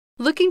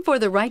Looking for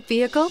the right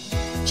vehicle?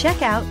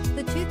 Check out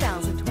the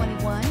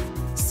 2021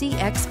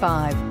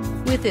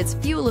 CX-5. With its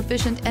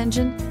fuel-efficient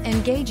engine,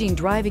 engaging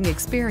driving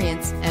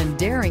experience, and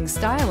daring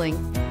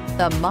styling,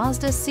 the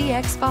Mazda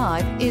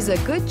CX-5 is a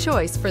good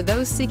choice for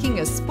those seeking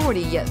a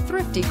sporty yet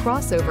thrifty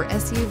crossover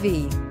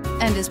SUV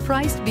and is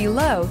priced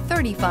below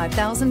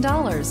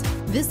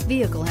 $35,000. This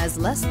vehicle has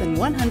less than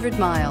 100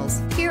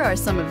 miles. Here are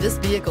some of this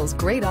vehicle's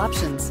great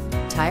options: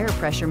 tire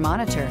pressure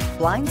monitor,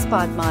 blind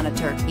spot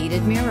monitor,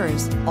 heated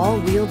mirrors,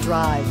 all-wheel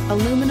drive,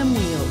 aluminum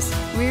wheels,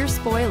 rear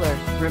spoiler,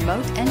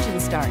 remote engine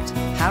start,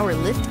 power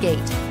lift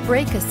gate,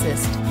 brake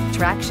assist,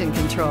 traction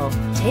control.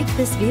 Take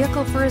this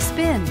vehicle for a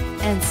spin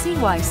and see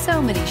why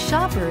so many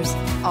shoppers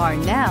are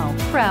now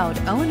proud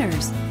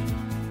owners.